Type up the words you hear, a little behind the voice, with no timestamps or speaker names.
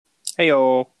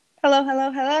Heyo, Hello,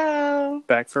 hello, hello.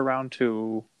 back for round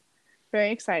two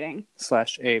Very exciting.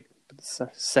 / eight,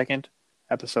 second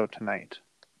episode tonight.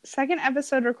 Second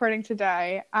episode recording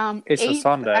today. It's a Eighth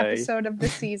Sunday. episode of the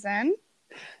season.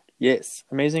 Yes,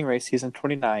 Amazing Race season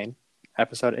 29,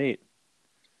 episode 8.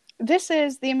 This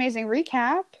is the amazing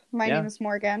recap. My Yeah. name is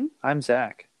Morgan. I'm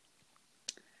Zach.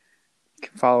 You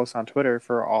can follow us on Twitter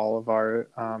for all of our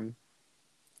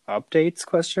updates,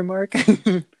 question mark.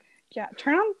 Yeah,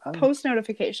 turn on post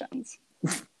notifications.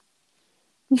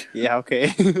 Yeah,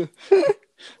 okay.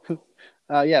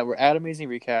 Yeah, we're at Amazing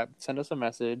Recap. Send us a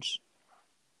message.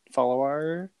 Follow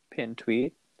our pin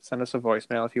tweet. Send us a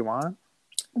voicemail if you want.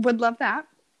 Would love that.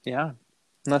 Yeah.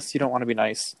 Unless you don't want to be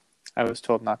nice. I was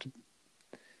told not to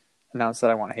announce that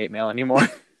I want hate mail anymore.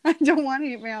 I don't want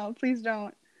hate mail. Please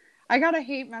don't. I got a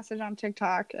hate message on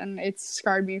TikTok and it's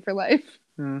scarred me for life.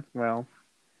 Well.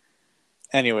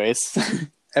 Anyways,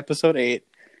 episode 8,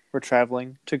 we're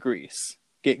traveling to Greece.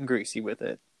 Getting greasy with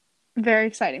it. Very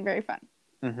exciting, very fun.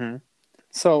 Mm-hmm.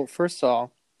 So, first of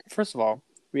all,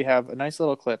 we have a nice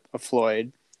little clip of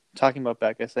Floyd talking about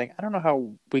Becca saying, I don't know how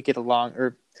we get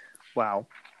along, wow.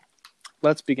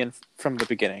 Let's begin from the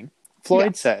beginning.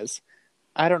 Floyd says,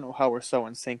 I don't know how we're so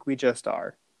in sync, we just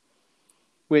are.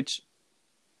 Which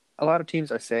a lot of teams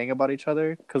are saying about each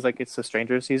other, because it's the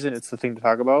Stranger season, it's the thing to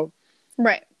talk about.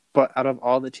 Right. But out of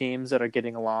all the teams that are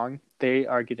getting along, they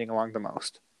are getting along the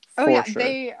most. Oh yeah, sure.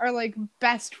 They are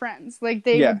best friends.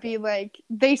 They would be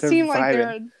they seem vibing.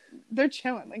 like they're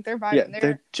chilling, they're vibing. Yeah,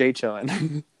 they're J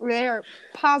chilling. They are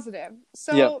positive.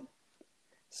 So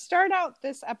start out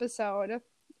this episode.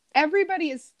 Everybody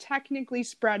is technically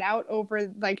spread out over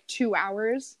 2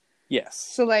 hours. Yes.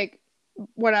 So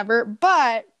whatever,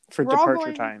 but for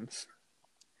departure times.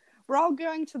 We're all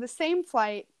going to the same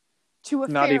flight to a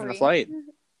ferry. Not even a flight.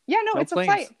 Yeah, no, it's planes.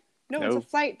 a flight. No, it's a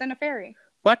flight, then a ferry.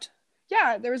 What?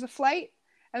 Yeah, there was a flight,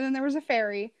 and then there was a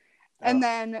ferry, and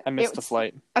then I missed the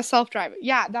flight. A self-drive.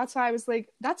 Yeah, that's why I was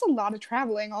like, that's a lot of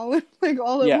traveling all at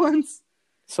once.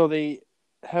 So they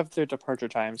have their departure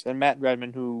times, and Matt and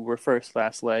Redmond, who were first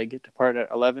last leg, depart at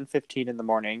 11:15 in the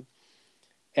morning,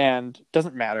 and it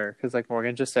doesn't matter because, like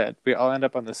Morgan just said, we all end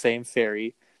up on the same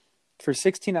ferry for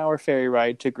 16-hour ferry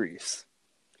ride to Greece.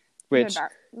 Which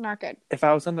not good. If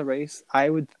I was on the race, I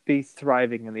would be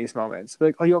thriving in these moments.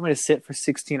 Like, oh, you want me to sit for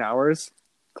 16 hours?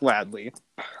 Gladly.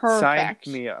 Perfect.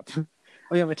 Sign me up. Oh,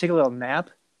 you want me to take a little nap?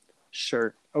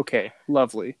 Sure. Okay.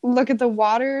 Lovely. Look at the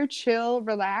water, chill,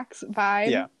 relax, vibe.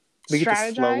 Yeah. We get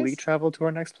to slowly travel to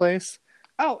our next place.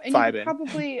 Oh, and you could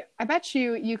probably, I bet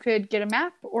you could get a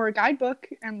map or a guidebook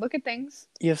and look at things.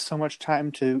 You have so much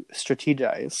time to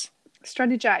strategize.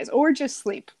 Or just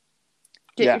sleep.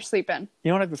 Get your sleep in. You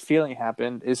know what I have a feeling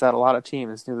happened is that a lot of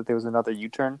teams knew that there was another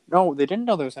U-turn. No, they didn't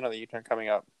know there was another U-turn coming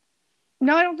up.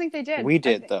 No, I don't think they did. We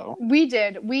did, though. We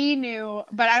did. We knew,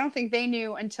 but I don't think they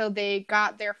knew until they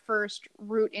got their first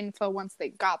route info once they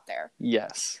got there.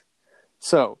 Yes.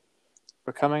 So,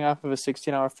 we're coming off of a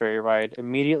 16-hour ferry ride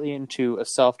immediately into a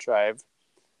self-drive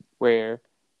where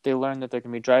they learn that they're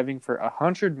going to be driving for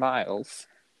 100 miles.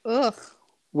 Ugh.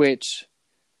 Which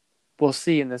we'll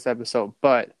see in this episode,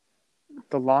 but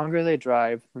the longer they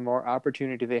drive, the more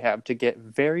opportunity they have to get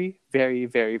very, very,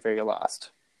 very, very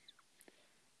lost.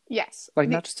 Yes.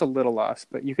 Not just a little lost,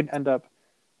 but you can end up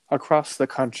across the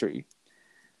country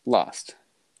lost.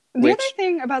 The other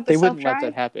thing about the self-drive... They wouldn't let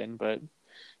that happen, but...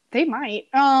 They might.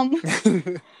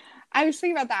 I was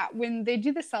thinking about that. When they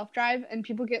do the self-drive and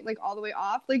people get, all the way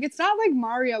off, it's not like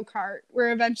Mario Kart,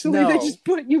 where eventually they just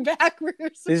put you back where you're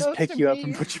supposed to be. They just pick you up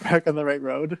and put you back on the right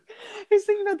road. I was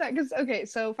thinking about that, because, okay,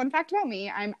 so fun fact about me,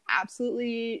 I'm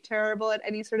absolutely terrible at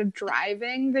any sort of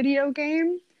driving video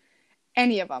game.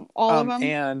 Any of them. All of them.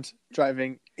 And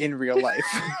driving in real life.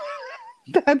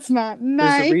 That's not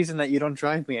nice. There's a reason that you don't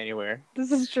drive me anywhere.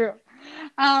 This is true.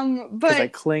 Because I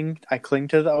cling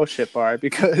to the ship bar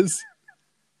because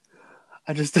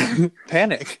I just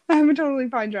panic. I'm a totally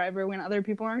fine driver when other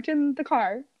people aren't in the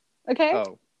car. Okay?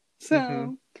 Oh. So...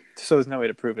 Mm-hmm. So there's no way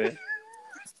to prove it.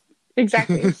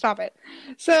 Exactly. Stop it.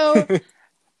 So...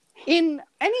 In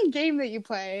any game that you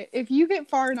play, if you get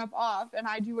far enough off, and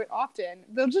I do it often,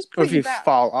 they'll just put you back.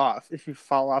 If you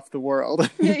fall off the world.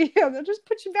 yeah, they'll just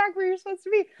put you back where you're supposed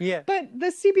to be. Yeah. But the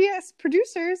CBS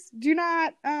producers do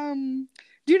not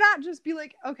just be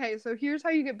like, okay, so here's how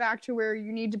you get back to where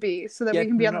you need to be so that we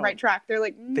can be on the right track. They're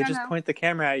like, they just point the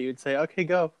camera at you and say, okay,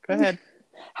 go ahead.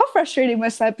 How frustrating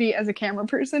must that be as a camera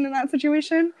person in that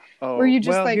situation? Oh, where you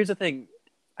just here's the thing.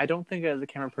 I don't think as a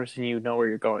camera person you know where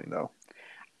you're going, though.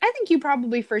 I think you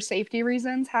probably, for safety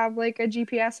reasons, have a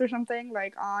GPS or something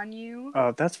on you.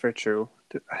 Oh, that's very true.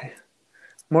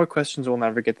 More questions we'll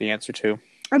never get the answer to.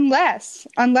 Unless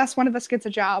one of us gets a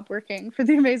job working for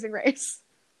the Amazing Race.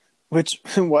 Which,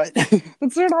 what?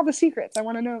 Let's learn all the secrets. I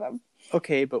want to know them.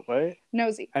 Okay, but what?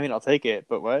 Nosy. I mean, I'll take it,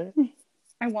 but what?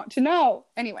 I want to know.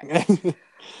 Anyway.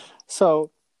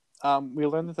 So, we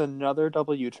learned that another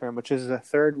double U-turn, which is the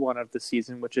third one of the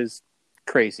season, which is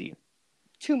crazy.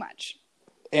 Too much.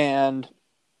 And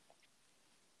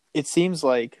it seems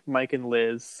like Mike and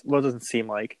Liz, well, it doesn't seem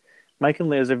like, Mike and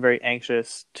Liz are very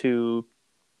anxious to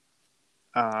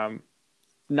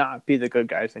not be the good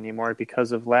guys anymore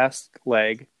because of last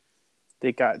leg.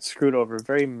 They got screwed over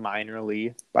very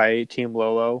minorly by Team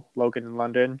Logan and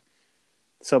London.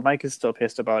 So Mike is still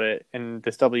pissed about it, and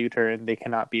this double U-turn, they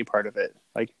cannot be a part of it.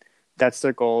 Like, that's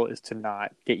their goal, is to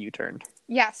not get U-turned.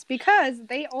 Yes, because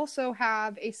they also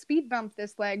have a speed bump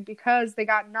this leg because they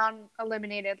got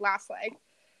non-eliminated last leg.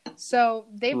 So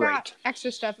they've got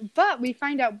extra stuff. But we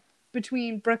find out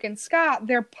between Brooke and Scott,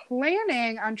 they're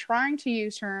planning on trying to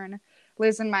U-turn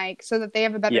Liz and Mike so that they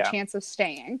have a better chance of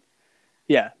staying.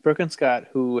 Yeah, Brooke and Scott,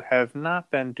 who have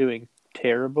not been doing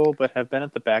terrible, but have been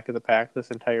at the back of the pack this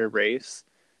entire race.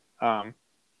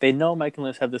 They know Mike and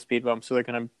Liz have the speed bump, so they're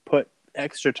going to put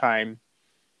extra time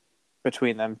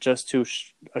between them just to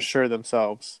assure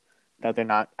themselves that they're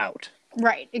not out.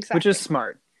 Right, exactly. Which is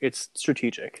smart. It's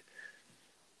strategic.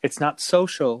 It's not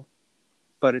social,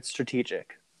 but it's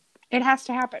strategic. It has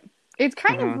to happen. It's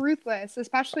kind of ruthless,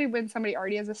 especially when somebody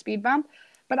already has a speed bump.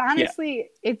 But honestly,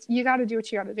 it's you got to do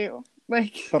what you got to do.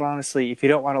 But honestly, if you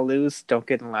don't want to lose, don't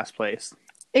get in last place.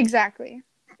 Exactly.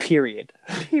 Period.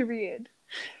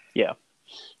 Yeah.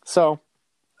 So,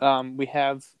 we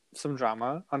have some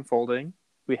drama unfolding.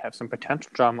 We have some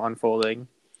potential drama unfolding.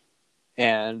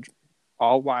 And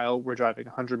all while we're driving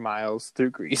 100 miles through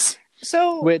Greece.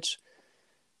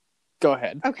 Go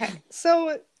ahead. Okay.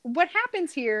 So what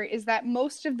happens here is that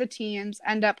most of the teams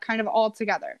end up kind of all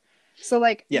together. So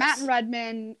Matt and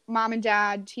Redmond, Mom and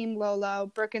Dad, Team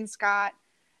Lolo, Brooke and Scott,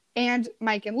 and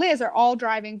Mike and Liz are all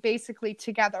driving basically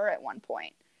together at one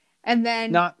point. And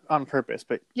then not on purpose,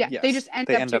 but yes, they just end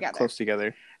up close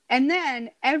together. And then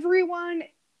everyone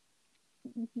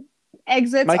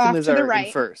exits Mike off and Liz to the are right.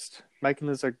 in first. Mike and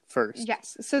Liz are first.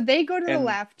 Yes. So they go to the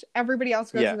left, everybody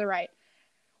else goes to the right.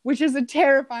 Which is a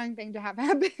terrifying thing to have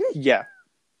happen. Yeah.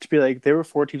 To be like, there were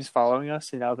 4 teams following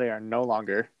us, and now they are no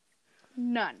longer.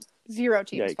 None. 0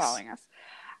 teams following us.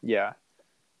 Yeah.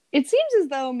 It seems as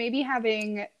though maybe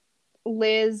having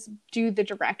Liz do the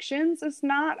directions is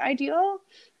not ideal.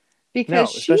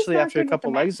 Because especially after a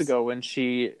couple legs ago when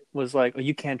she was like, oh,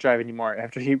 you can't drive anymore,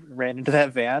 after he ran into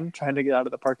that van trying to get out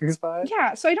of the parking spot.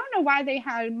 Yeah, so I don't know why they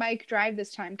had Mike drive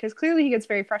this time, because clearly he gets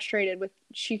very frustrated with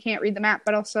she can't read the map,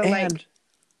 but also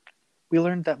we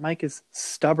learned that Mike is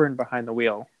stubborn behind the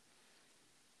wheel.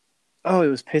 Oh, it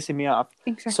was pissing me off.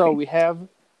 Exactly. So we have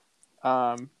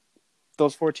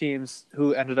those 4 teams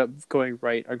who ended up going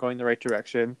right are going the right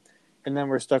direction. And then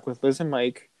we're stuck with Liz and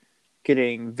Mike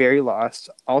getting very lost.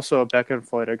 Also, Becca and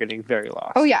Floyd are getting very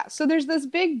lost. Oh, yeah. So there's this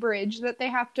big bridge that they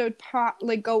have to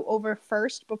go over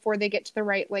first before they get to the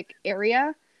right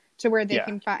area to where they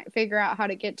can figure out how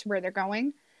to get to where they're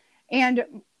going.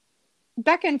 And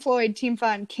Becca and Floyd, Team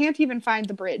Fun, can't even find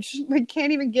the bridge.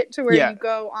 Can't even get to where you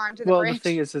go onto the bridge. Well, the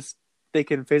thing is they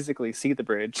can physically see the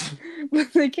bridge.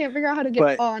 But they can't figure out how to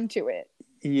get onto it.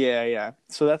 Yeah.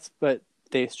 So that's what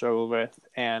they struggled with.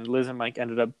 And Liz and Mike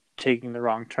ended up taking the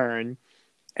wrong turn.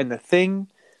 And the thing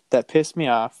that pissed me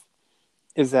off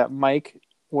is that Mike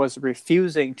was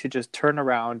refusing to just turn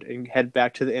around and head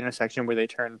back to the intersection where they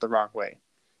turned the wrong way.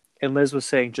 And Liz was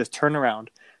saying, just turn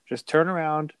around,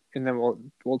 and then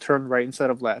we'll turn right instead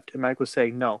of left. And Mike was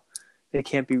saying, no, we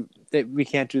can't do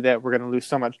that. We're going to lose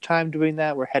so much time doing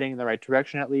that. We're heading in the right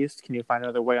direction at least. Can you find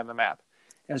another way on the map?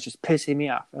 And it was just pissing me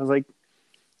off. I was like,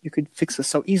 you could fix this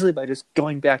so easily by just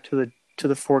going back to the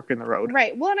fork in the road.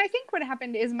 Right. Well, and I think what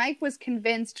happened is Mike was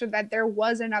convinced that there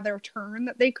was another turn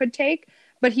that they could take,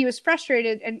 but he was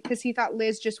frustrated because he thought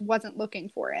Liz just wasn't looking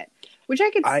for it.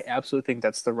 I absolutely think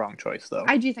that's the wrong choice, though.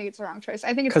 I do think it's the wrong choice.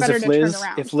 I think it's better to turn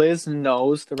around. If Liz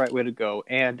knows the right way to go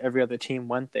and every other team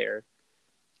went there,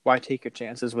 why take your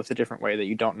chances with a different way that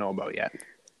you don't know about yet?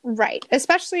 Right.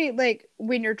 Especially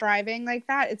when you're driving like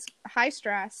that, it's high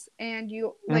stress, and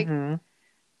you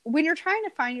when you're trying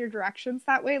to find your directions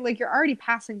that way, you're already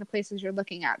passing the places you're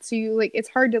looking at. So you it's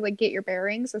hard to get your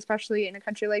bearings, especially in a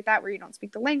country like that where you don't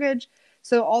speak the language.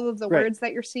 So all of the words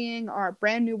that you're seeing are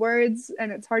brand new words,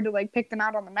 and it's hard to pick them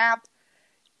out on the map.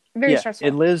 Very stressful.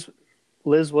 And Liz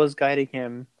was guiding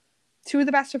him to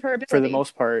the best of her ability. For the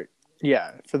most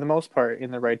part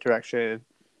in the right direction.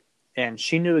 And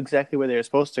she knew exactly where they were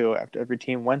supposed to go after every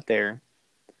team went there.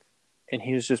 and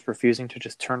he was just refusing to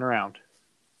just turn around.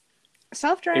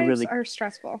 Self-drives are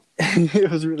stressful. It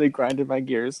was really grinding my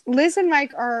gears. Liz and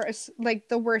Mike are like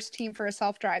the worst team for a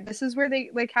self-drive. This is where they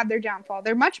like have their downfall.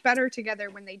 They're much better together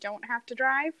when they don't have to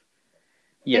drive.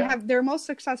 Yeah. They have their most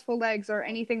successful legs are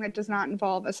anything that does not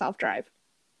involve a self-drive.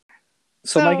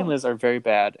 So Mike and Liz are very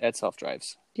bad at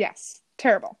self-drives. Yes.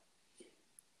 Terrible.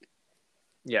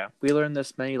 Yeah. We learned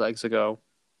this many legs ago.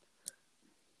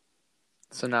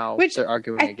 So now they're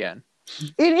arguing again.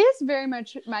 It is very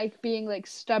much Mike being like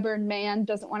stubborn man,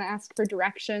 doesn't want to ask for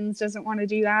directions, doesn't want to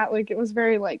do that. Like it was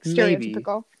very like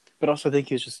stereotypical. Maybe. But also I think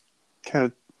he was just kind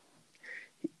of,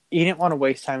 he didn't want to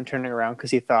waste time turning around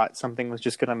because he thought something was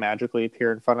just going to magically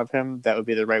appear in front of him. That would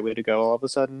be the right way to go all of a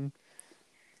sudden.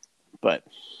 But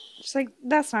just like,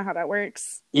 that's not how that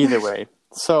works. Either way.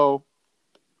 So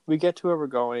we get to where we're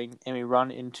going and we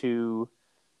run into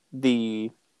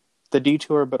the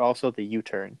detour, but also the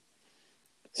U-turn.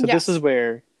 So This is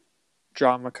where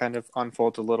drama kind of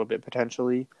unfolds a little bit,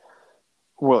 potentially.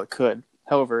 Well, it could.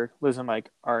 However, Liz and Mike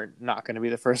are not going to be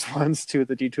the first ones to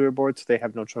the detour board, so they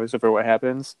have no choice over what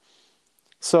happens.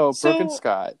 So Brooke and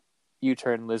Scott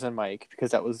U-turn Liz and Mike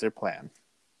because that was their plan.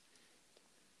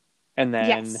 And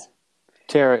then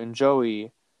Tara and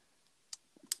Joey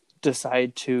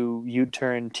decide to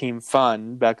U-turn Team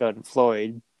Fun, Becca and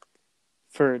Floyd,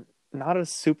 for not a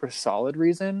super solid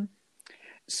reason.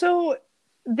 So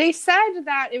they said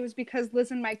that it was because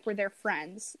Liz and Mike were their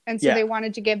friends, and so they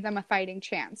wanted to give them a fighting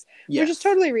chance, which is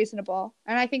totally reasonable.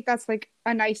 And I think that's like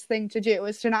a nice thing to do,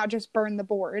 is to not just burn the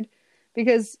board,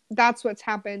 because that's what's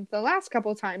happened the last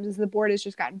couple of times, is the board has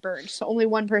just gotten burned. So only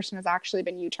one person has actually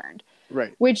been U-turned.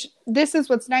 Right. Which, this is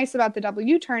what's nice about the double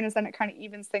U-turn, is then it kind of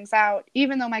evens things out,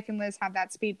 even though Mike and Liz have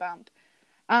that speed bump.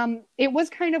 It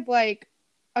was kind of like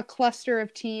a cluster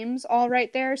of teams all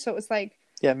right there. So it was like...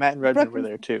 Yeah, Matt and Redmond were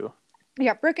there too.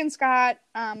 Yeah, Brooke and Scott,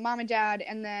 Mom and Dad,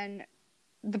 and then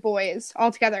the boys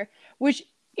all together. Which,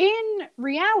 in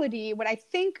reality, what I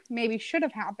think maybe should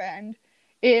have happened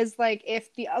is, like,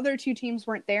 if the other two teams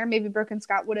weren't there, maybe Brooke and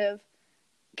Scott would have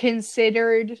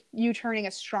considered U-turning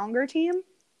a stronger team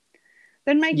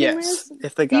than Mike and Liz.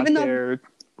 If they got there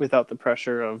without the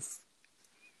pressure of...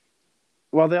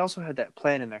 Well, they also had that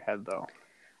plan in their head, though.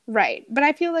 Right. But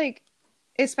I feel like,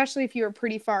 especially if you were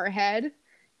pretty far ahead,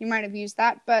 you might have used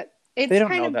that. But it's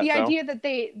kind of the idea that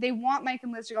they want Mike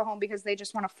and Liz to go home because they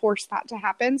just want to force that to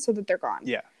happen so that they're gone.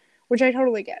 Yeah. Which I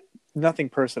totally get. Nothing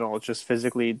personal. It's just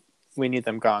physically, we need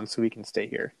them gone so we can stay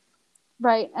here.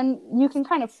 Right. And you can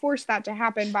kind of force that to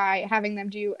happen by having them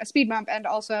do a speed bump and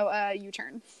also a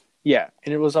U-turn. Yeah.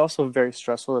 And it was also very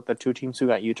stressful that the two teams who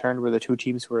got U-turned were the two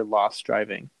teams who were lost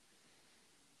driving.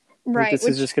 Right. Like, this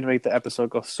is just going to make the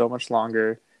episode go so much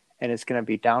longer, and it's going to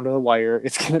be down to the wire.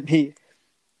 It's going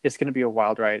to be a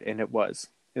wild ride, and it was.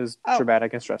 It was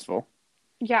dramatic and stressful.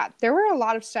 Yeah, there were a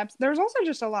lot of steps. There was also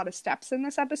just a lot of steps in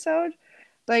this episode.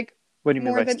 Like, what do you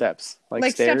mean by steps?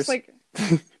 Like stairs? Steps,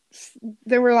 like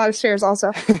there were a lot of stairs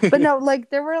also. But no,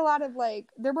 like there were a lot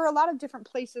of different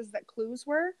places that clues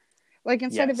were. Like,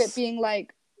 instead of it being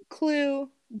like clue,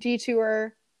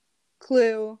 detour,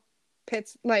 clue,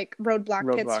 pits, like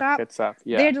roadblock, pit stop.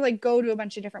 Yeah. They had to like go to a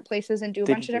bunch of different places and do a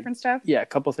bunch of different stuff. Yeah, a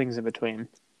couple things in between.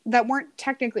 That weren't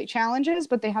technically challenges,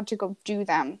 but they had to go do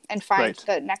them and find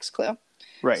the next clue.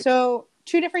 Right. So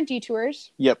 2 different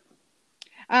detours. Yep.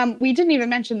 We didn't even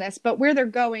mention this, but where they're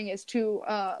going is to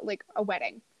like a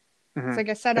wedding. Mm-hmm. It's like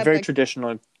a setup. A very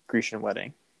traditional Grecian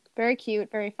wedding. Very cute,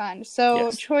 very fun.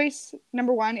 So choice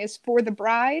number 1 is for the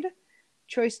bride.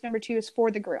 Choice number 2 is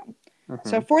for the groom. Mm-hmm.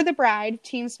 So for the bride,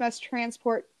 teams must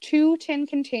transport 2 tin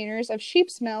containers of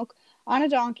sheep's milk on a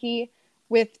donkey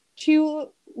with two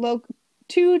local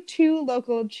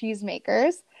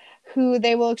cheesemakers, who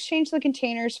they will exchange the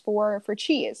containers for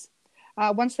cheese.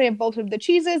 Once they have both of the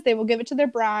cheeses, they will give it to their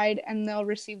bride, and they'll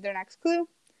receive their next clue.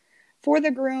 For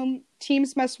the groom,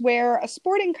 teams must wear a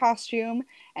sporting costume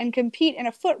and compete in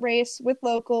a foot race with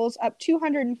locals up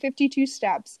 252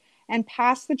 steps and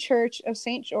past the Church of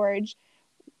St. George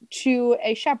to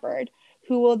a shepherd,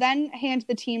 who will then hand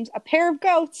the teams a pair of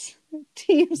goats.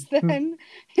 Teams then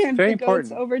hand the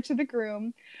goats over to the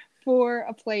groom for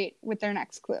a plate with their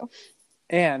next clue.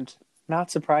 And,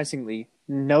 not surprisingly,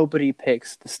 nobody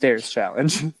picks the stairs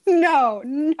challenge. No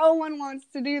one wants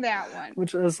to do that one.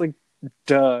 Which was like,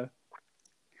 duh.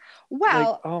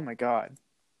 Well, like, oh my god.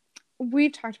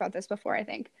 We've talked about this before, I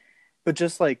think. But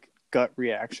just like gut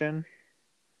reaction.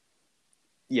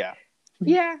 Yeah.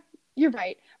 Yeah, you're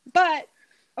right. But,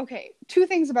 okay, 2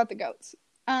 things about the goats.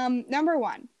 Number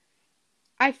 1.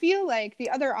 I feel like the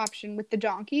other option with the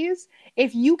donkeys,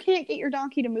 if you can't get your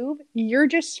donkey to move, you're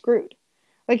just screwed.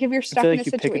 Like, if you're I stuck feel in like a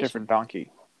you pick a situation. different donkey.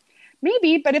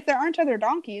 Maybe, but if there aren't other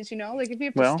donkeys, you know? Like, if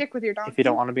you have to stick with your donkey. If you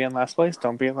don't want to be in last place,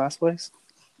 don't be in last place.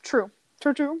 True.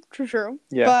 True.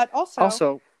 Yeah. But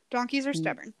also, donkeys are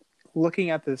stubborn. Looking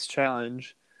at this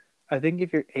challenge, I think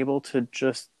if you're able to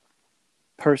just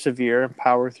persevere and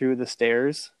power through the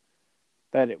stairs,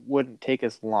 that it wouldn't take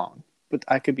as long. But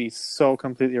I could be so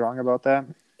completely wrong about that.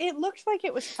 It looked like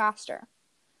it was faster.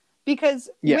 Because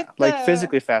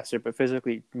physically faster, but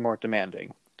physically more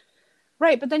demanding.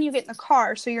 Right, but then you get in the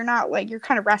car, so you're not, like, you're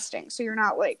kind of resting, so you're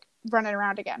not, like, running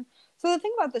around again. So the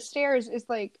thing about the stairs is,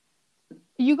 like,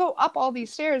 you go up all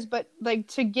these stairs, but, like,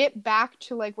 to get back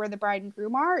to, like, where the bride and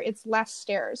groom are, it's less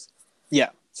stairs. Yeah.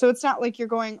 So it's not like you're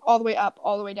going all the way up,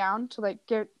 all the way down to, like,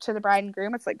 get to the bride and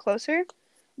groom. It's, like, closer.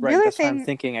 Right, that's why I'm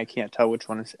thinking I can't tell which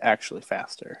one is actually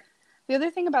faster. The other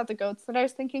thing about the goats that I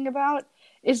was thinking about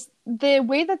is the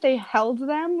way that they held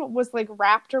them was, like,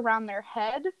 wrapped around their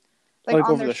head. Like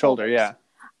on over the shoulder, yeah.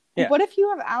 What if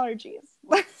you have allergies?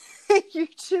 You're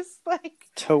just, like...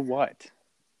 To what?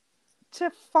 To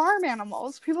farm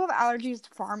animals. People have allergies to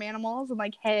farm animals and,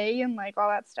 like, hay and, like, all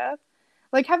that stuff.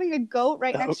 Like, having a goat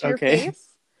right next to your face.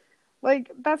 Like,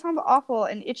 that sounds awful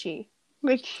and itchy.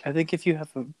 Like, I think if you have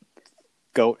a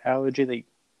goat allergy,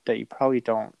 that you probably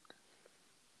don't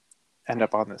end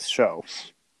up on this show.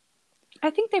 I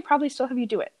think they probably still have you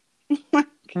do it.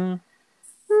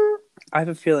 I have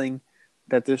a feeling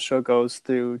that this show goes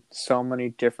through so many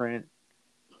different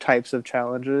types of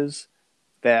challenges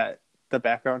that the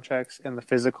background checks and the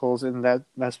physicals and that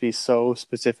must be so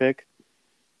specific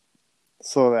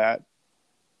so that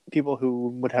people who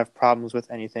would have problems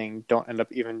with anything don't end up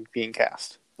even being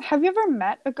cast. Have you ever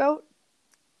met a goat?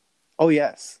 Oh,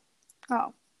 yes.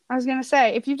 Oh, I was going to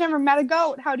say, if you've never met a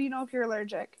goat, how do you know if you're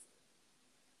allergic?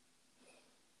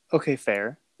 Okay,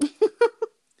 fair.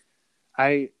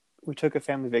 We took a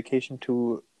family vacation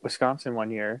to Wisconsin one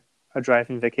year, a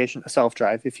driving vacation, a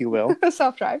self-drive, if you will. A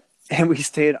self-drive. And we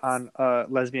stayed on a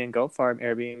lesbian goat farm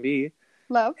Airbnb.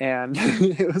 Love. And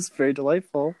it was very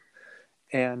delightful.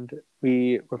 And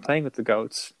we were playing with the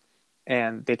goats,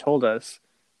 and they told us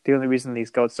the only reason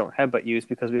these goats don't headbutt you is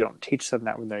because we don't teach them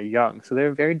that when they're young. So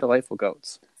they're very delightful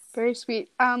goats. Very sweet.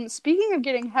 Speaking of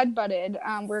getting headbutted,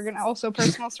 we're going to also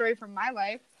personal story from my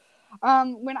life.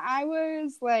 When I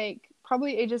was, like,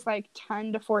 probably ages, like,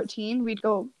 10 to 14, we'd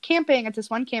go camping at this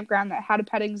one campground that had a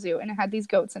petting zoo, and it had these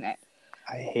goats in it.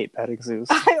 I hate petting zoos.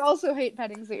 I also hate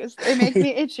petting zoos. They make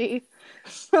me itchy.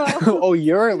 So... Oh,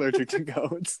 you're allergic to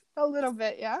goats. A little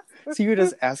bit, yeah. So you were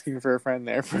just asking for a friend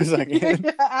there for a second.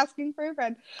 Yeah, asking for a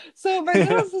friend. So my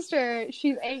little sister,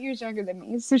 she's 8 years younger than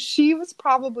me. So she was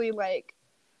probably, like,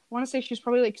 I want to say she was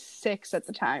probably, like, 6 at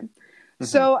the time. Mm-hmm.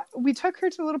 So we took her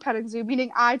to the little petting zoo,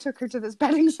 meaning I took her to this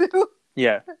petting zoo.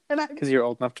 Yeah, because you're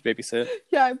old enough to babysit.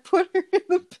 Yeah, I put her in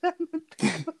the pen with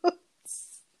the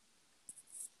goats.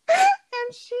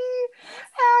 And she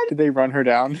had... Did they run her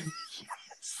down?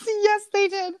 Yes, they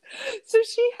did. So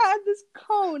she had this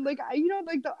cone, like, you know,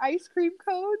 like the ice cream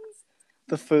cones?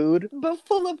 The food? But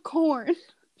full of corn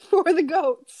for the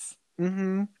goats.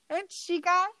 Mm-hmm. And she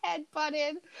got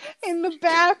headbutted in the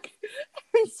back.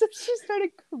 And so she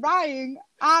started crying,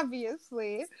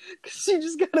 obviously, because she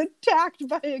just got attacked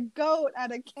by a goat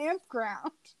at a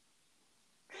campground.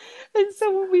 And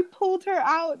so when we pulled her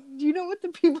out, do you know what the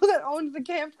people that owned the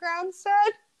campground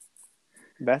said?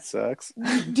 That sucks.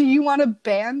 Do you want a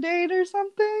Band-Aid or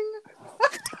something?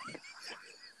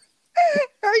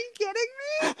 Are you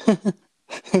kidding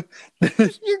me?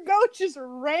 Your goat just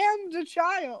rammed a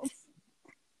child.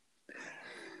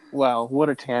 Wow, what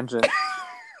a tangent.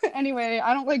 Anyway,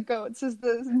 I don't like goats is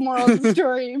the moral of the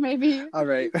story, maybe. All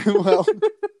right, well,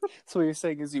 so what you're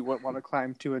saying is you wouldn't want to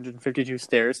climb 252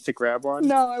 stairs to grab one?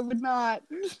 No, I would not.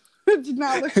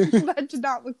 That did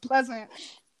not look pleasant.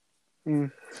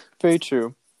 Very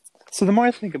true. So the more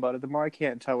I think about it, the more I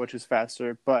can't tell which is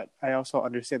faster, but I also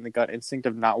understand the gut instinct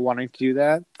of not wanting to do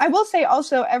that. I will say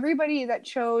also, everybody that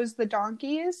chose the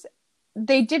donkeys,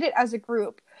 they did it as a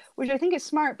group, which I think is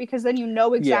smart because then you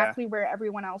know exactly where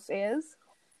everyone else is.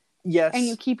 Yes. And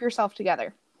you keep yourself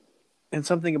together. And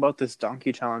something about this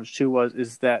donkey challenge too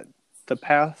is that the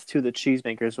path to the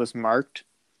cheesemakers was marked.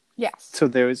 Yes. So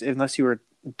there was, unless you were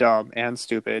dumb and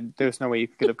stupid, there's no way you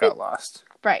could have got lost.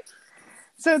 Right.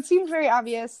 So it seemed very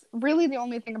obvious. Really, the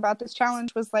only thing about this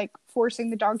challenge was, like,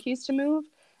 forcing the donkeys to move.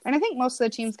 And I think most of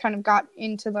the teams kind of got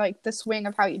into, like, the swing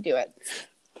of how you do it.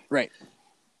 Right.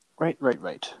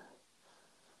 Right.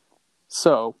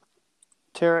 So,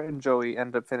 Tara and Joey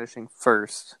end up finishing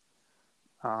first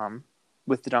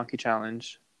with the donkey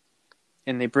challenge.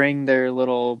 And they bring their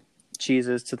little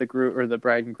cheeses to the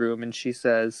bride and groom, and she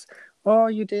says, oh,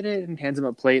 you did it, and hands him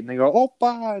a plate, and they go,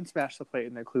 Oppa, and smash the plate,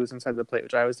 and their clues inside the plate,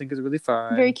 which I always think is really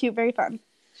fun. Very cute, very fun.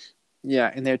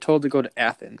 Yeah, and they're told to go to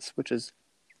Athens, which is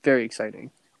very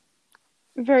exciting.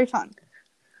 Very fun.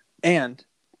 And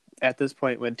at this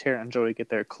point, when Tara and Joey get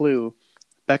their clue,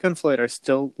 Becca and Floyd are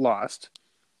still lost,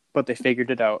 but they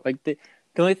figured it out. Like, the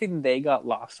only thing they got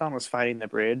lost on was finding the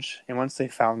bridge, and once they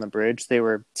found the bridge, they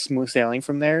were smooth sailing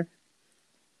from there.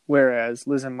 Whereas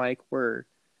Liz and Mike were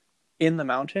in the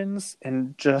mountains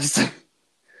and just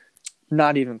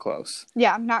not even close.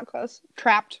 Yeah, not close.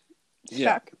 Trapped.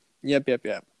 Stuck.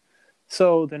 Yep.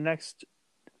 So the next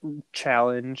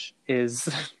challenge is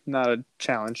not a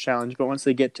challenge, but once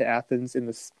they get to Athens in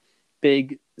this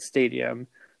big stadium,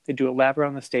 they do a lap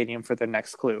around the stadium for their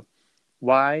next clue.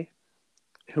 Why?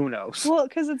 Who knows? Well,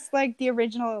 because it's like the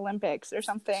original Olympics or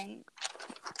something.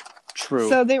 True.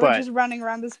 So they were just running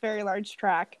around this very large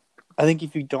track. I think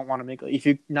if you don't want to make, if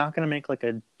you're not going to make like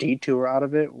a detour out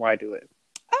of it, why do it?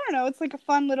 I don't know. It's like a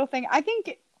fun little thing. I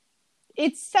think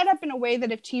it's set up in a way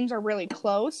that if teams are really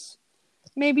close,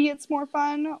 maybe it's more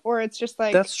fun, or it's just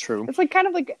like... That's true. It's like kind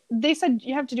of like, they said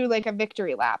you have to do like a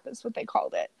victory lap is what they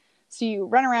called it. So you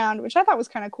run around, which I thought was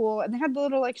kind of cool. And they had the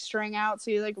little like string out,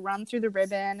 so you like run through the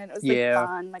ribbon, and it was like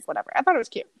fun, like whatever. I thought it was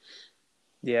cute.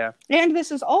 Yeah. And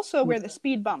this is also where the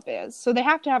speed bump is, so they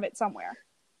have to have it somewhere.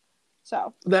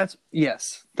 So that's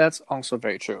also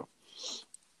very true.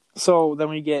 So then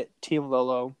we get Team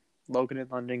Lolo, Logan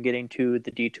and London getting to the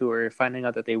detour, finding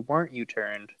out that they weren't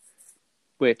U-turned,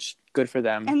 which good for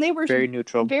them. And they were very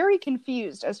neutral, very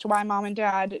confused as to why Mom and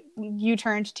Dad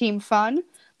U-turned Team Fun.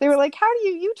 They were like, "How do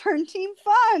you U-turn Team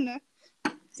Fun?"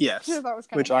 Yes,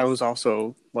 which nice. I was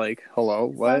also like, "Hello,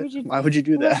 what? Why would you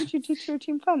do that? Why would you detour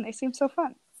Team Fun? They seem so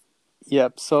fun."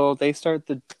 Yep. So they start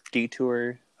the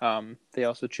detour. They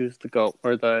also choose the goat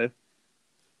or the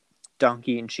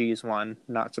donkey and cheese one.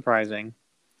 Not surprising.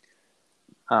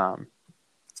 We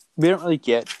don't really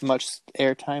get much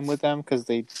airtime with them because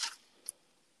they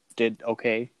did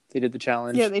okay. They did the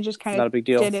challenge. Yeah, they just kind of not a big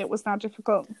deal. Did it. It was not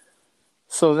difficult.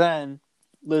 So then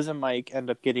Liz and Mike end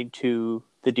up getting to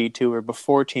the detour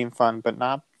before Team Fun, but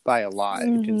not by a lot. It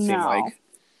didn't seem like.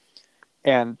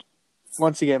 And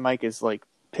once again, Mike is like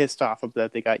pissed off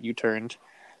that they got U-turned,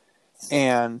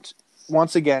 and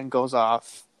once again goes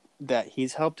off that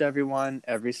he's helped everyone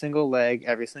every single leg,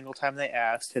 every single time they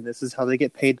asked, and this is how they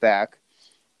get paid back.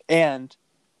 And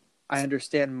I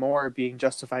understand more being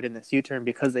justified in this U-turn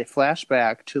because they flash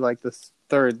back to like the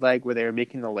third leg where they were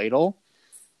making the ladle.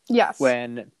 Yes.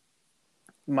 When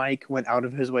Mike went out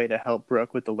of his way to help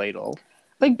Brooke with the ladle.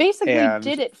 Like basically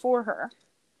did it for her.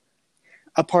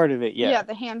 A part of it, yeah. Yeah,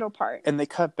 the handle part. And they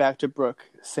cut back to Brooke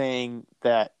saying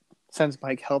that since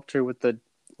Mike helped her with the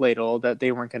ladle, that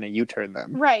they weren't going to U-turn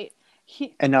them. Right.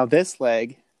 And now this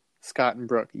leg, Scott and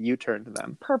Brooke U-turned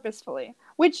them. Purposefully.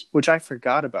 Which I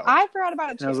forgot about. I forgot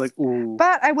about it too. And I was like, ooh.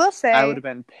 But I will say... I would have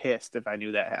been pissed if I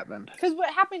knew that happened. Because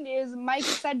what happened is Mike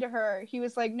said to her, he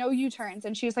was like, no U-turns.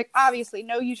 And she was like, obviously,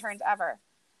 no U-turns ever.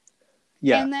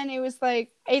 Yeah. And then it was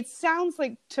like, it sounds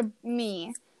like to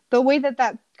me, the way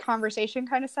that conversation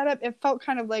kind of set up, it felt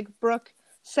kind of like Brooke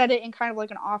said it in kind of like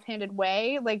an offhanded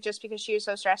way, like just because she was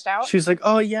so stressed out. She's like,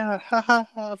 oh yeah, ha ha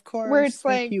ha, of course. Where it's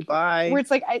Thank you, bye. Where it's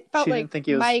like, I felt like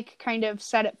Mike kind of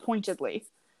said it pointedly.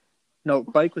 No,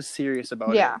 Mike was serious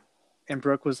about it. And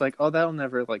Brooke was like, oh, that'll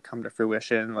never like come to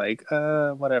fruition. Like,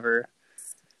 whatever.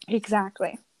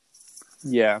 Exactly.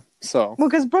 Yeah. So. Well,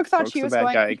 because Brooke thought she was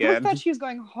going. Brooke thought she was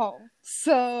going home.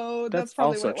 So that's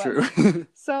probably also what it true. Was.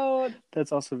 So.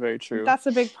 That's also very true. That's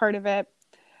a big part of it.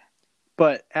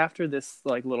 But after this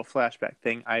like little flashback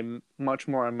thing, I'm much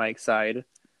more on Mike's side.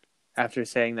 After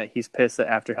saying that he's pissed that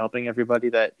after helping everybody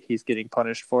that he's getting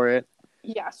punished for it.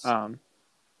 Yes.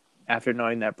 After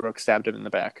knowing that Brooke stabbed him in the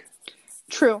back.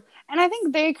 True. And I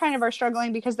think they kind of are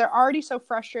struggling because they're already so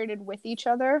frustrated with each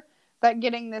other that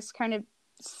getting this kind of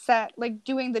set, like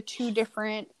doing the two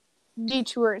different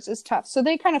detours is tough. So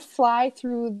they kind of fly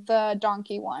through the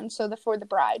donkey one, for the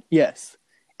bride. Yes.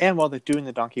 And while they're doing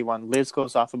the donkey one, Liz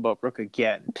goes off about Brooke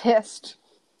again. Pissed.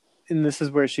 And this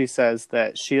is where she says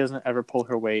that she doesn't ever pull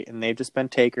her weight, and they've just been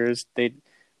takers.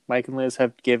 Mike and Liz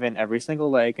have given every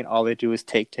single leg, and all they do is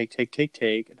take.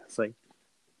 And it's like,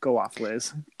 go off,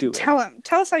 Liz. Do it.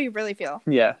 Tell us how you really feel.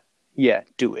 Yeah,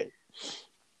 do it.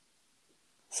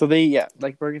 So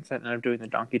like Bergen said, ended up doing the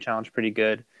donkey challenge pretty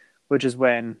good, which is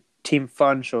when Team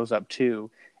Fun shows up too,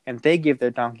 and they give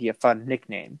their donkey a fun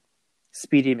nickname,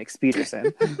 Speedy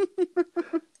McSpeederson.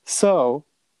 So,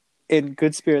 in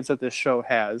good spirits that this show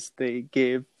has, they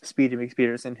gave Speedy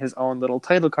McSpeederson his own little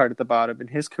title card at the bottom, and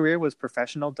his career was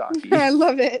professional donkey. I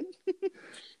love it.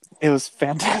 It was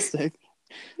fantastic.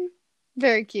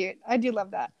 Very cute. I do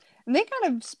love that. And they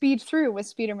kind of speed through with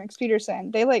Speeder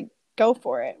McSpeederson. They like go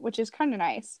for it, which is kind of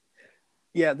nice.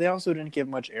 Yeah, they also didn't give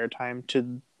much airtime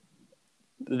to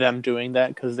them doing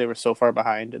that because they were so far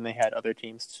behind and they had other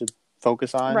teams to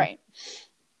focus on. Right.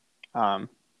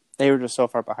 They were just so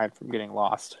far behind from getting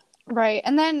lost. Right.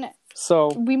 And then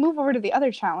we move over to the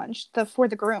other challenge, for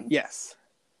the groom. Yes.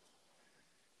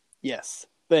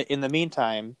 But in the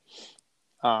meantime,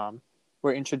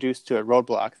 we're introduced to a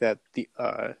roadblock that the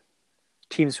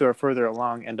teams who are further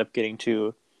along end up getting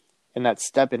to, and that's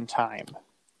step in time.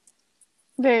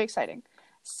 Very exciting.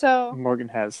 So Morgan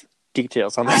has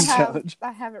details on this challenge.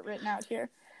 I have it written out here.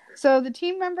 So the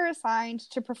team member assigned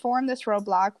to perform this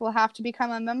roadblock will have to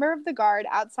become a member of the guard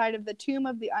outside of the tomb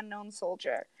of the unknown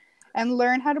soldier and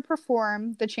learn how to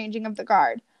perform the changing of the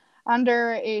guard.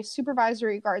 Under a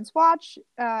supervisory guard's watch,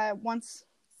 once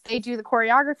they do the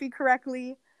choreography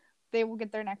correctly, they will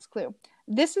get their next clue.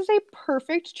 This is a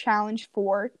perfect challenge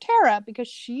for Tara because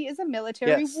she is a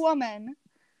military woman.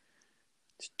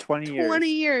 20 years. 20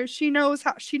 years. She knows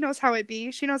how it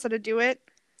be. She knows how to do it.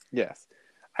 Yes.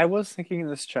 I was thinking in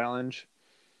this challenge,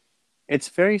 it's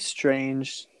very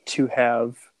strange to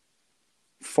have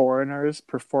foreigners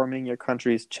performing your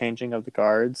country's changing of the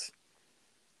guards.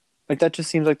 Like, that just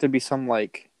seems like there'd be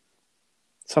something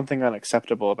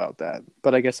unacceptable about that.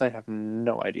 But I guess I have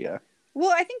no idea.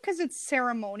 Well, I think because it's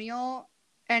ceremonial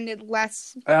and it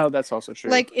less... Oh, that's also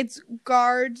true. Like, it's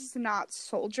guards, not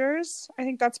soldiers. I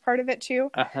think that's part of it,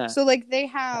 too. Uh-huh. So, like, they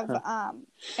have...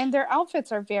 and their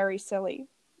outfits are very silly.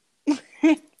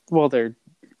 Well, they're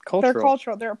cultural. They're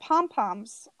cultural. There are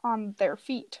pom-poms on their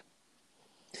feet.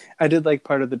 I did like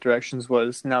part of the directions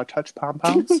was now touch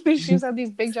pom-poms. The shoes have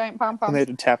these big giant pom-poms. And they had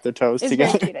to tap their toes it's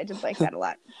together. Very cute. I did like that a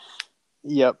lot.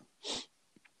 Yep.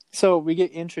 So we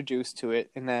get introduced to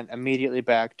it and then immediately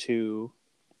back to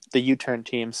the U-turn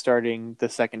team starting the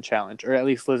second challenge, or at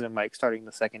least Liz and Mike starting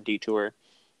the second detour.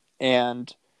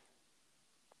 And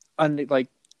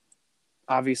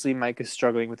obviously Mike is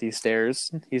struggling with these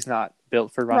stairs. He's not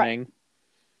built for running, right.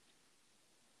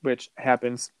 Which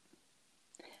happens.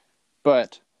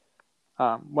 But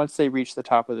once they reach the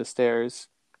top of the stairs,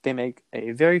 they make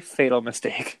a very fatal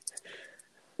mistake.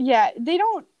 Yeah, they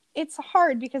don't... It's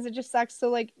hard because it just sucks. So,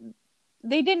 like,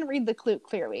 they didn't read the clue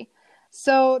clearly.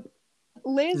 So,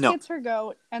 Liz gets her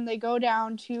goat, and they go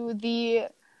down to the...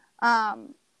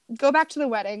 go back to the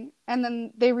wedding, and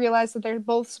then they realize that they're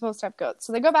both supposed to have goats.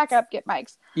 So, they go back up, get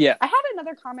Mike's. Yeah. I had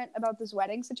another comment about this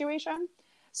wedding situation.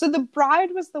 So, the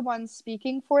bride was the one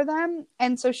speaking for them,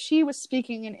 and so she was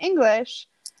speaking in English,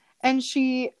 and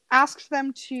she asked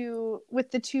them to,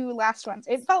 with the two last ones,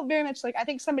 it felt very much like, I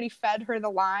think somebody fed her the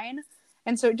line,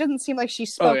 and so it didn't seem like she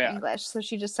spoke English, so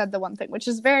she just said the one thing, which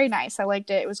is very nice. I liked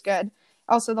it. It was good.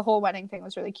 Also, the whole wedding thing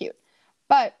was really cute.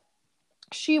 But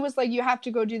she was like, you have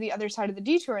to go do the other side of the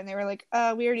detour, and they were like,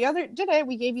 we already did it.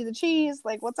 We gave you the cheese.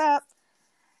 Like, what's up?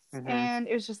 Mm-hmm. And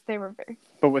it was just, they were very...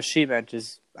 But what she meant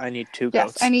is, I need 2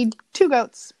 goats. Yes, I need 2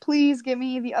 goats. Please give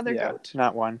me the other goat.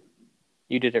 Not 1.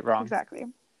 You did it wrong. Exactly.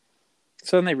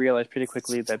 So then they realize pretty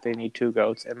quickly that they need 2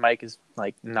 goats, and Mike is,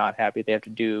 like, not happy. They have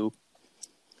to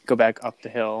go back up the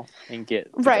hill and get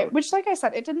right, goat. Which, like I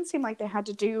said, it didn't seem like they had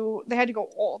to go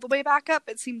all the way back up.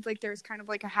 It seemed like there's kind of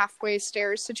like a halfway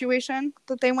stairs situation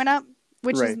that they went up,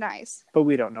 which is nice. But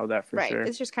we don't know that for sure. Right,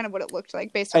 it's just kind of what it looked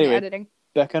like based on the editing.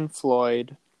 Becca and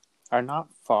Floyd are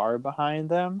not far behind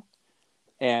them,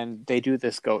 and they do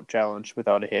this goat challenge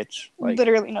without a hitch. Like,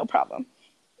 literally no problem.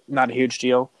 Not a huge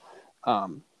deal.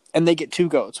 And they get 2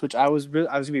 goats, which I was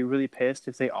gonna be really pissed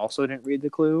if they also didn't read the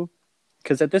clue,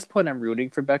 because at this point I'm rooting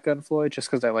for Becca and Floyd just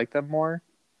because I like them more.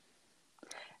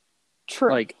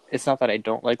 True. Like, it's not that I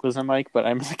don't like Liz and Mike, but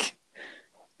I'm like,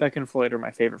 Becca and Floyd are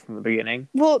my favorite from the beginning.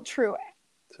 Well, true.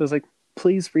 So I was like,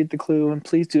 please read the clue and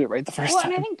please do it right the first time. Well,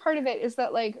 and I think part of it is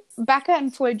that, like, Becca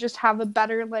and Floyd just have a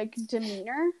better, like,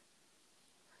 demeanor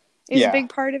is a big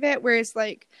part of it, whereas,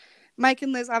 like, Mike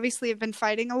and Liz obviously have been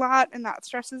fighting a lot, and that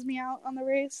stresses me out on the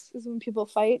race, is when people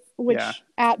fight, which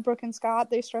at Brooke and Scott,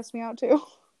 they stress me out too.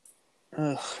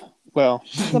 Well.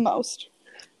 The most.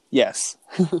 Yes.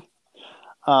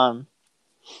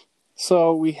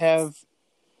 So we have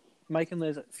Mike and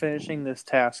Liz finishing this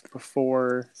task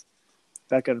before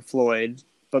Becca and Floyd,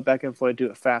 but Becca and Floyd do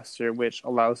it faster, which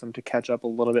allows them to catch up a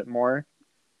little bit more.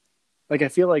 Like, I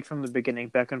feel like from the beginning,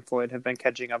 Becca and Floyd have been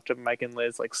catching up to Mike and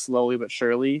Liz, like, slowly but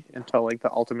surely until, like,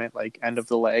 the ultimate, like, end of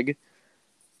the leg.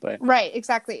 But right,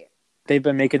 exactly. They've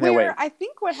been making their way. I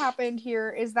think what happened here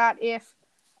is that if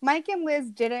Mike and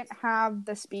Liz didn't have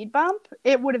the speed bump,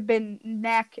 it would have been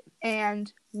neck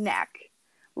and neck.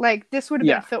 Like, this would have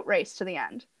been a foot race to the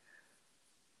end.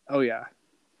 Oh, yeah.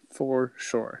 For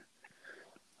sure.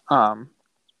 So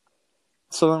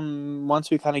then once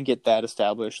we kind of get that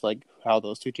established, like how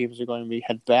those two teams are going, we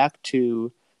head back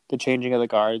to the changing of the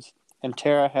guards, and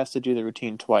Tara has to do the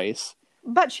routine twice.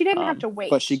 But she didn't have to wait.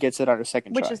 But she gets it on her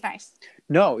second try. Which is nice.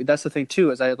 No, that's the thing too,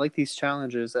 is I like these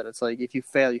challenges that it's like if you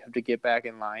fail, you have to get back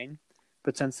in line.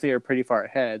 But since they are pretty far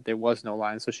ahead, there was no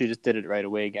line, so she just did it right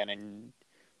away again and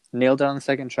nailed down the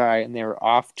second try, and they were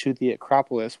off to the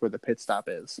Acropolis where the pit stop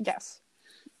is. Yes.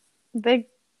 They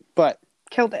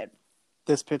killed it.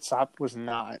 This pit stop was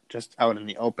not just out in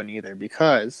the open either,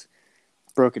 because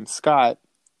Brooke ends up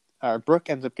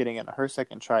getting it on her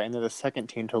second try, and they're the second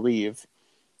team to leave.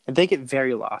 And they get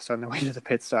very lost on their way to the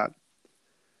pit stop.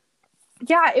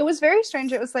 Yeah, it was very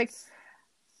strange. It was like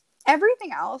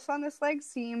everything else on this leg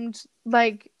seemed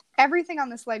like everything on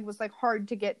this leg was like hard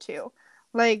to get to.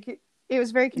 Like it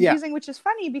was very confusing, which is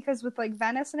funny because with like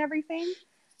Venice and everything,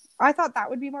 I thought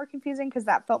that would be more confusing because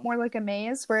that felt more like a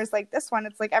maze. Whereas like this one,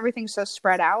 it's like everything's so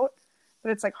spread out,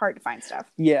 but it's like hard to find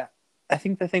stuff. Yeah. I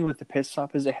think the thing with the pit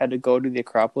stop is they had to go to the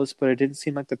Acropolis, but it didn't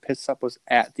seem like the pit stop was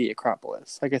at the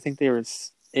Acropolis. Like I think they were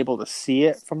able to see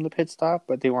it from the pit stop,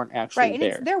 but they weren't actually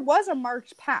there. And there was a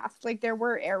marked path. Like there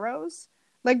were arrows,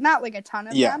 like not like a ton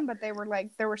of them, but they were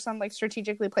like there were some like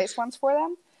strategically placed ones for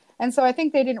them. And so I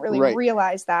think they didn't really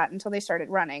realize that until they started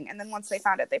running. And then once they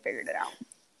found it, they figured it out.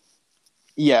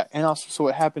 Yeah, and also, so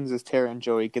what happens is Tara and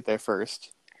Joey get there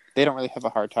first. They don't really have a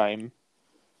hard time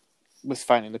with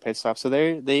finding the pit stop. So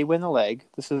they win the leg.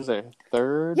 This is their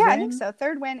third win? I think so.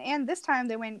 Third win. And this time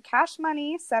they win cash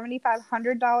money,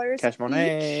 $7,500 cash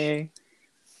money.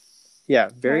 Yeah,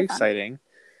 very exciting.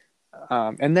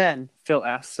 And then Phil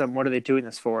asks them, what are they doing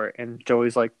this for? And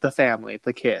Joey's like, the family,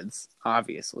 the kids,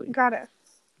 obviously. Got it.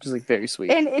 Which is like very sweet.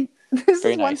 And this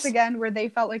is once again where they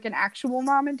felt like an actual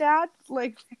mom and dad.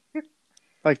 Like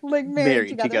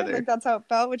married together. Like that's how it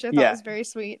felt, which I thought was very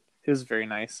sweet. It was very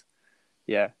nice.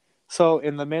 Yeah. So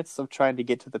in the midst of trying to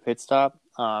get to the pit stop,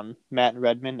 Matt and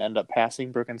Redmond end up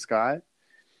passing Brooke and Scott.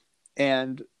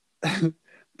 And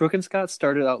Brooke and Scott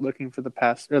started out looking for the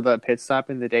pit stop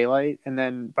in the daylight, and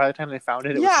then by the time they found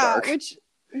it, it was dark.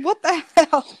 What the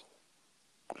hell?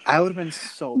 I would have been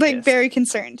so like pissed. Very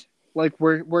concerned. Like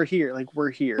we're here. Like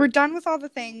we're here. We're done with all the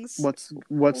things.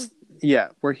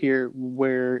 We're here.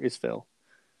 Where is Phil?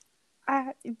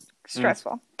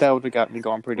 Stressful. That would have got me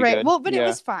going pretty good. Well, but it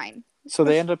was fine. So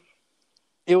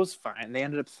it was fine. They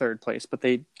ended up third place, but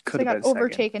they could have been second.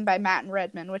 Overtaken by Matt and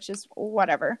Redmond, which is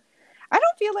whatever. I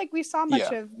don't feel like we saw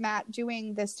much of Matt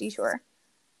doing this detour.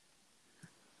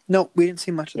 No, we didn't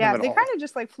see much of them at all. Yeah, they kind of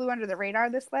just like flew under the radar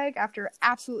this leg after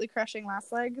absolutely crushing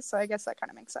last leg, so I guess that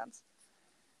kind of makes sense.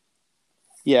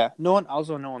 Yeah, no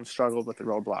one struggled with the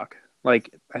roadblock.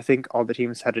 Like, I think all the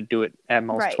teams had to do it at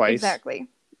most twice. Exactly.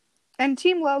 And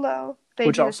Team Lolo, they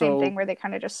do the same thing where they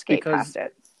kind of just skate past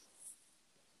it.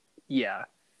 Yeah.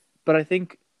 But I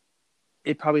think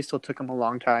it probably still took them a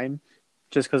long time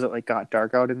just because it got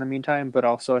dark out in the meantime. But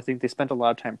also, I think they spent a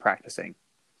lot of time practicing.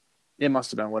 It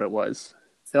must have been what it was.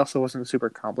 It also wasn't a super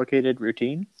complicated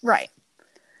routine. Right.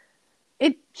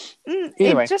 It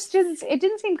just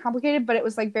didn't seem complicated, but it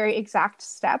was very exact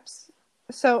steps.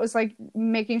 So it was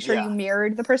making sure you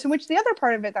mirrored the person, which the other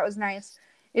part of it that was nice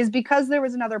is because there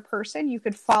was another person, you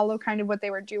could follow kind of what they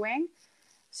were doing.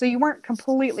 So you weren't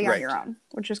completely on your own,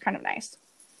 which was kind of nice.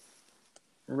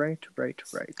 Right.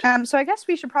 So I guess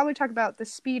we should probably talk about the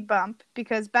speed bump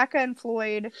because Becca and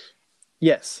Floyd.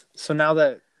 Yes. So now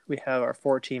that we have our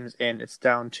 4 teams in, it's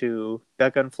down to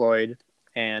Becca and Floyd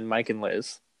and Mike and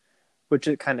Liz, which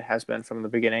it kind of has been from the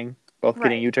beginning, both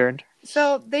getting U-turned.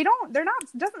 So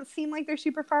doesn't seem like they're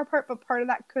super far apart, but part of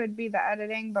that could be the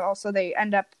editing, but also they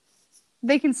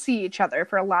can see each other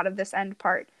for a lot of this end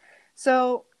part.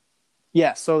 So.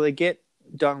 Yeah, so they get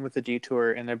done with the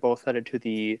detour and they're both headed to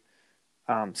the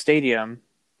stadium,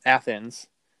 Athens,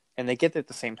 and they get there at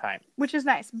the same time. Which is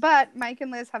nice. But Mike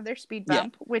and Liz have their speed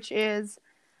bump, which is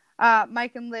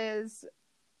Mike and Liz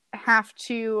have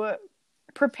to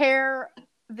prepare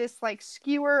this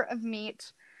skewer of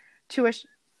meat to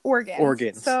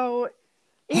organs. So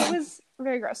it was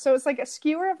very gross. So it's a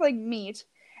skewer of meat,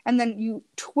 and then you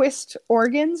twist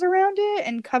organs around it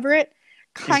and cover it,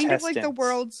 kind of like the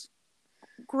world's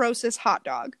grossest hot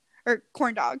dog or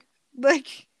corn dog.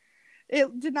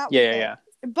 It did not. Yeah.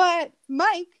 But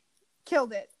Mike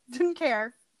killed it. Didn't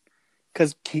care.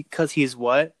 Because he's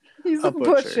what? He's a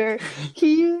butcher.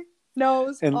 He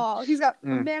knows all. He's got a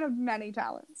man of many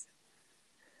talents.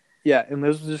 Yeah, and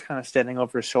Liz was just kind of standing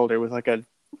over his shoulder with a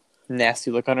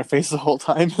nasty look on her face the whole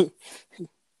time.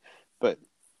 But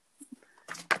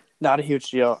Not a huge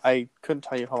deal. I couldn't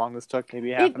tell you how long this took.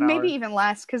 Maybe half an hour. Maybe even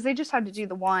less, because they just had to do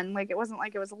the one. Like, it wasn't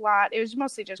like it was a lot. It was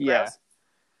mostly just gross.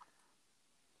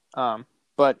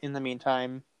 But in the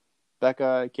meantime,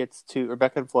 Becca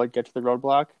and Floyd get to the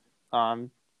roadblock.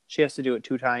 She has to do it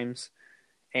 2 times.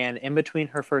 And in between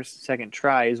her first and second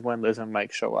try is when Liz and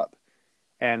Mike show up.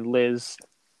 And Liz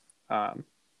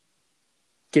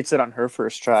gets it on her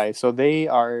first try. So they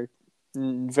are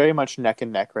very much neck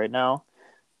and neck right now.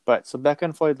 But so Becca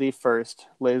and Floyd leave first.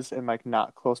 Liz and Mike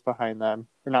not close behind them,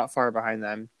 or not far behind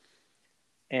them.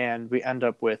 And we end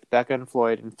up with Becca and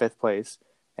Floyd in 5th place.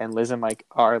 And Liz and Mike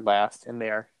are last, and they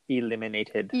are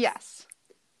eliminated. Yes.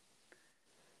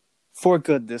 For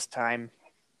good this time.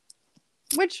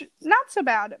 Which, not so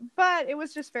bad, but it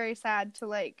was just very sad to,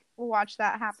 like, watch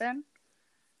that happen.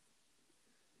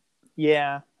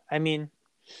 Yeah, I mean,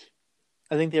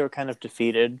 I think they were kind of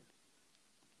defeated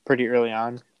pretty early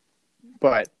on,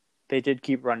 but they did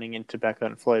keep running into Becca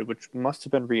and Floyd, which must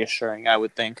have been reassuring, I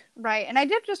would think. Right, and I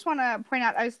did just want to point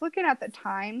out, I was looking at the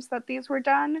times that these were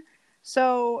done.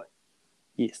 So,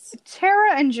 yes,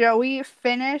 Tara and Joey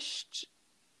finished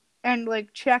and,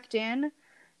 like, checked in.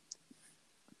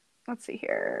 Let's see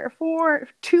here,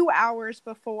 2 hours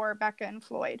before Becca and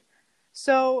Floyd.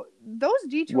 So those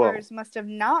detours must have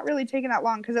not really taken that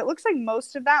long, because it looks like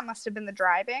most of that must have been the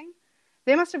driving.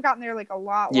 They must have gotten there like a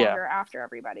lot longer after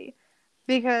everybody,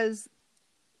 because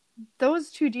those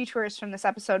 2 detours from this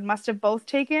episode must have both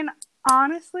taken,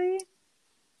 honestly,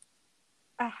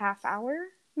 a half hour,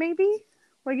 maybe?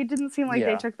 Like, it didn't seem like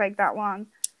they took like that long.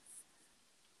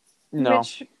 No.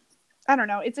 Which, I don't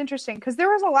know, it's interesting, because there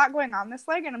was a lot going on this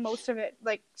leg, and most of it,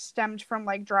 like, stemmed from,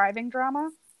 like, driving drama.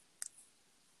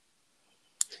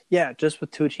 Yeah, just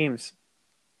with 2 teams.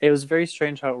 It was very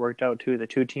strange how it worked out, too. The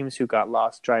 2 teams who got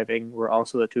lost driving were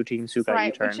also the 2 teams who got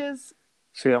U-turned. Which is...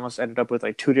 So you almost ended up with,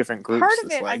 like, 2 different groups. Part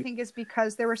of it, I think, is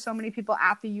because there were so many people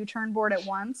at the U-turn board at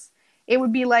once. It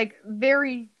would be, like,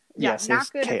 very... Yes,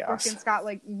 not good chaos. if Brooke and Scott,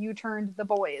 like, U-turned the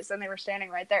boys, and they were standing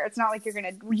right there. It's not like you're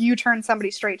going to U-turn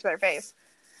somebody straight to their face.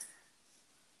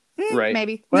 Right.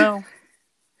 Maybe. Well...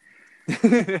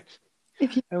 if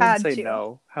you I wouldn't say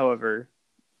no. However,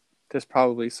 there's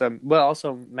probably some... Well,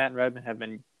 also, Matt and Redmond have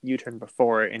been U-turned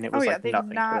before, and it was nothing for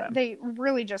them. They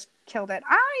really just killed it.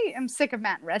 I am sick of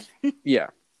Matt and Redmond. Yeah.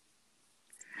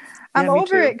 I'm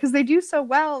over it, because they do so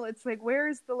well. It's like,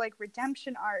 where's the, like,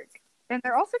 redemption arc? And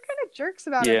they're also kind of jerks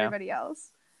about everybody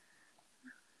else.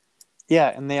 Yeah,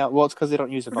 and it's because they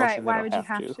don't use emotion. Right, why would you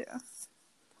have to?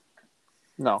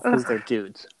 No, because they're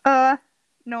dudes.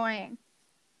 Annoying.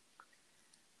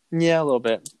 Yeah, a little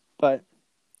bit, but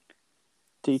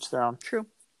to each their own. True.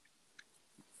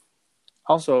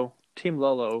 Also, Team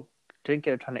Lolo didn't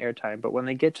get a ton of airtime, but when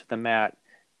they get to the mat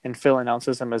and Phil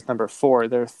announces them as number 4,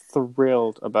 they're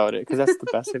thrilled about it, because that's the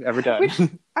best they've ever done. Which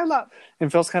I love.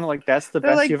 And Phil's kind of like, that's the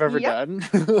best you've ever done?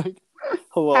 Like,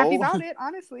 hello? Happy about it,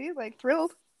 honestly. Like,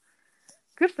 thrilled.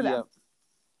 Good for them. Yep.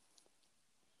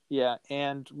 Yeah,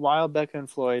 and while Becca and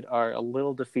Floyd are a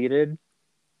little defeated,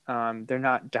 they're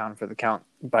not down for the count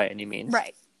by any means.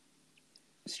 Right.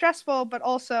 Stressful, but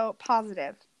also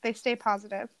positive. They stay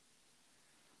positive.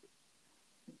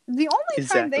 The only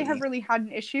time they have really had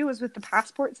an issue was with the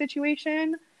passport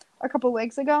situation a couple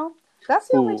legs ago. That's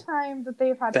the only time that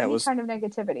they've had any kind of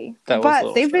negativity.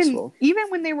 But they've been, even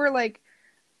when they were, like,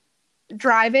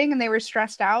 driving and they were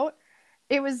stressed out,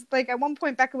 it was, like, at one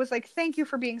point Becca was like, thank you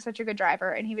for being such a good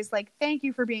driver. And he was like, thank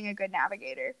you for being a good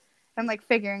navigator. And, like,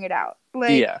 figuring it out.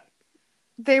 Like,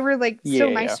 they were, like, so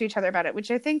nice to each other about it,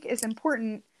 which I think is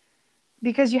important,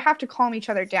 because you have to calm each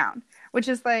other down. Which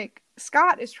is, like,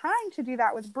 Scott is trying to do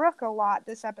that with Brooke a lot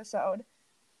this episode.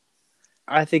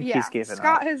 I think he's given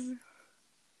up.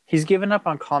 He's given up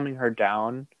on calming her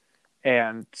down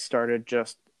and started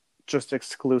just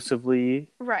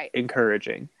exclusively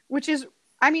encouraging. Which is,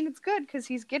 I mean, it's good, because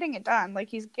he's getting it done. Like,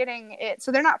 he's getting it.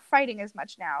 So they're not fighting as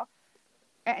much now.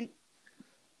 And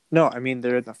no, I mean,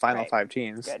 they're in the final 5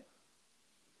 teams. Good.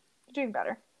 You're doing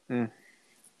better.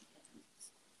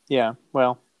 Yeah,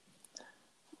 well,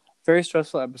 very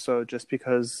stressful episode, just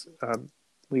because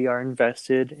we are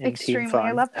invested in Team Fun.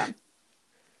 I love them.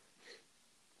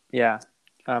 Yeah,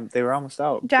 they were almost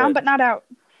out. Down, but not out.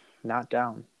 Not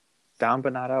down. Down,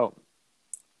 but not out.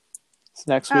 So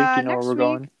next week, you know where we're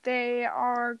going? They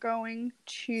are going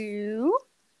to...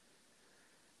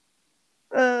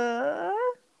 Are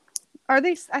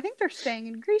they... I think they're staying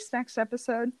in Greece next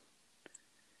episode.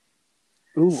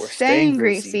 Ooh, we're staying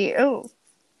Greecey. Oh,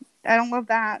 I don't love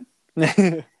that.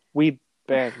 We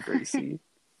ban Greecey.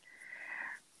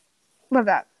 Love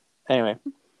that. Anyway.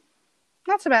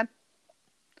 Not so bad.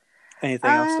 Anything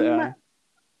else to add?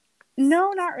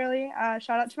 No, not really.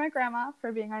 Shout out to my grandma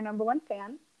for being our number one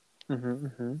fan.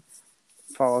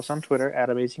 Follow us on Twitter at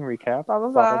Amazing Recap. Blah, blah,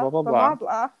 blah, blah, blah, blah, blah, blah,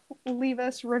 blah, blah. Leave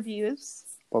us reviews.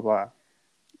 Blah, blah.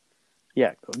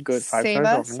 Yeah, good. 5 Save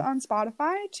stars us only. on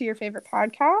Spotify to your favorite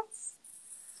podcasts.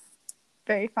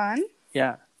 Very fun.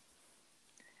 Yeah.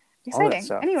 Exciting.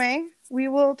 Anyway, we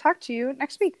will talk to you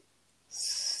next week.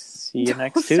 See you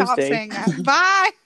next Tuesday. Stop saying that. Bye.